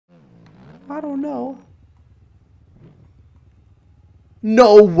I don't know.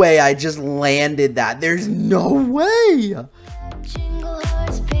 No way I just landed that. There's no way. Jingle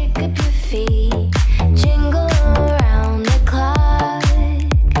horse, pick up your feet. Jingle around the clock.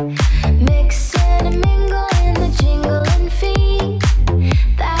 Mix and mingle in the jingling feet.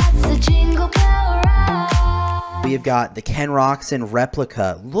 That's the Jingle Bell Ride. We have got the Ken Roczen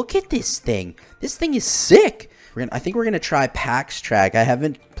replica. Look at this thing. This thing is sick. I think we're gonna try PAX Track. I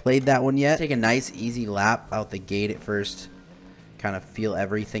haven't played that one yet. Take a nice easy lap out the gate at first. Kind of feel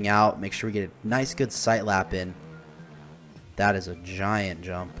everything out. Make sure we get a nice good sight lap in. That is a giant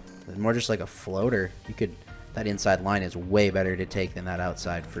jump. It's more just like a floater. You could, that inside line is way better to take than that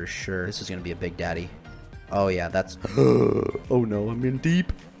outside for sure. This is gonna be a big daddy. Oh yeah, that's oh no, I'm in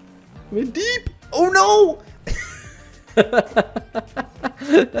deep. I'm in deep. Oh no.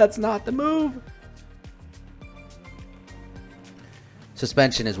 That's not the move.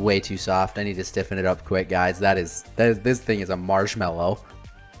 Suspension is way too soft. I need to stiffen it up quick, guys. This thing is a marshmallow.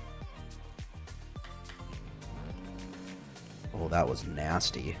 Oh, that was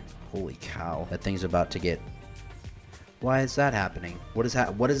nasty. Holy cow. That thing's about to get... Why is that happening? What is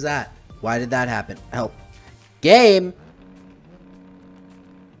that? What is that? Why did that happen? Help. Game!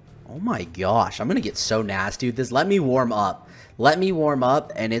 Oh my gosh. I'm gonna get so nasty with this. Let me warm up. Let me warm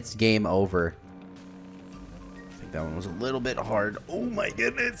up and it's game over. That one was a little bit hard. Oh my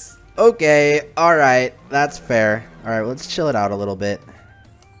goodness. Okay, alright, that's fair. Alright, let's chill it out a little bit.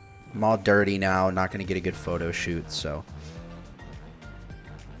 I'm all dirty now, not gonna get a good photo shoot, so.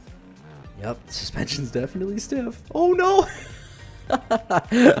 Yep, suspension's definitely stiff. Oh no!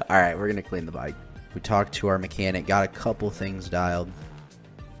 Alright, we're gonna clean the bike. We talked to our mechanic, got a couple things dialed.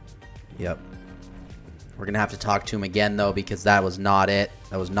 Yep. We're gonna have to talk to him again though, because that was not it.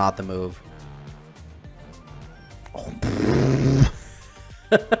 That was not the move.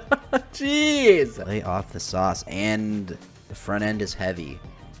 Jeez! Lay off the sauce, and the front end is heavy.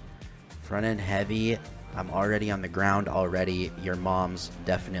 Front end heavy. I'm already on the ground already. Your mom's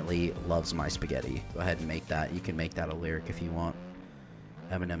definitely loves my spaghetti. Go ahead and make that. You can make that a lyric if you want.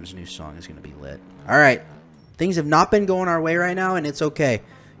 Eminem's new song is going to be lit. Alright. Things have not been going our way right now, and it's okay.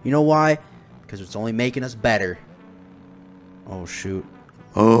 You know why? Because it's only making us better. Oh, shoot.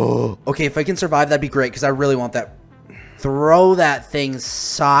 Oh. Okay, if I can survive, that'd be great, because I really want that. Throw that thing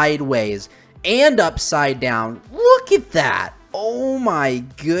sideways and upside down. Look at that. Oh my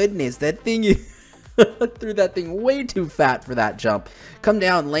goodness. That thing threw that thing way too fat for that jump. Come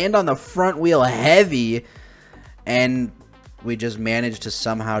down, land on the front wheel heavy, and we just managed to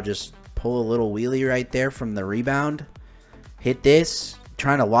somehow just pull a little wheelie right there from the rebound. Hit this,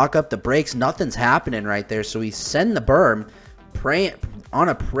 trying to lock up the brakes. Nothing's happening right there, so we send the berm, praying on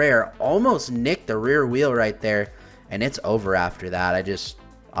a prayer, almost nicked the rear wheel right there. And it's over after that. I just,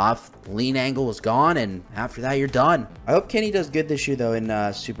 off lean angle was gone, and after that, you're done. I hope Kenny does good this year, though, in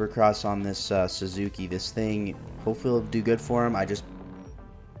Supercross on this Suzuki. This thing, hopefully, will do good for him. I just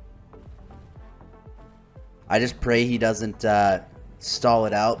pray he doesn't stall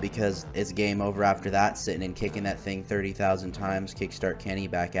it out, because it's game over after that, sitting and kicking that thing 30,000 times. Kickstart Kenny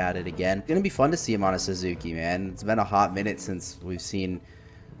back at it again. It's going to be fun to see him on a Suzuki, man. It's been a hot minute since we've seen,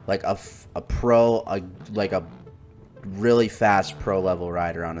 like, a pro, like a really fast pro level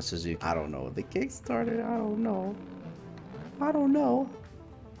rider on a Suzuki. I don't know. The Kickstarter, I don't know. I don't know.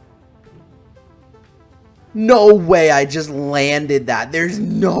 No way I just landed that. There's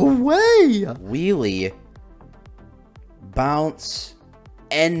no way. Wheelie. Bounce.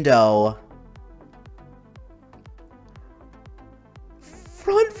 Endo.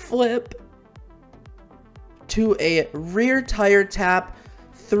 Front flip. To a rear tire tap.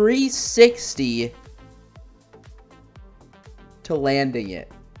 360. To landing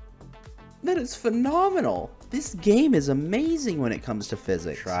it. That is phenomenal. This game is amazing when it comes to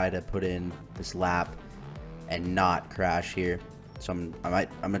physics. Try to put in this lap and not crash here. So I'm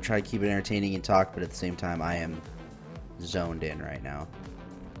gonna try to keep it entertaining and talk, but at the same time I am zoned in right now.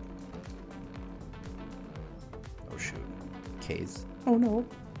 Oh shoot. K's. Oh no.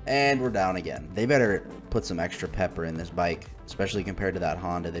 And we're down again. They better put some extra pepper in this bike, especially compared to that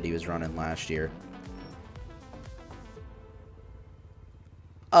Honda that he was running last year.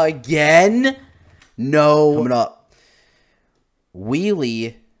 Again? No. Coming up.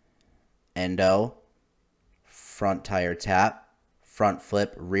 Wheelie. Endo. Front tire tap. Front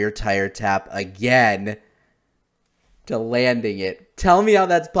flip. Rear tire tap again. To landing it. Tell me how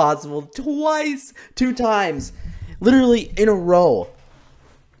that's possible. Twice. 2 times. Literally in a row.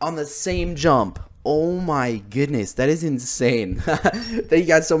 On the same jump. Oh my goodness, that is insane. Thank you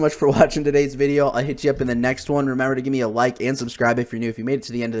guys so much for watching today's video. I'll hit you up in the next one. Remember to give me a like and subscribe if you're new. If you made it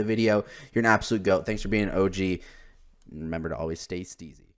to the end of the video, you're an absolute goat. Thanks for being an OG. Remember to always stay steezy.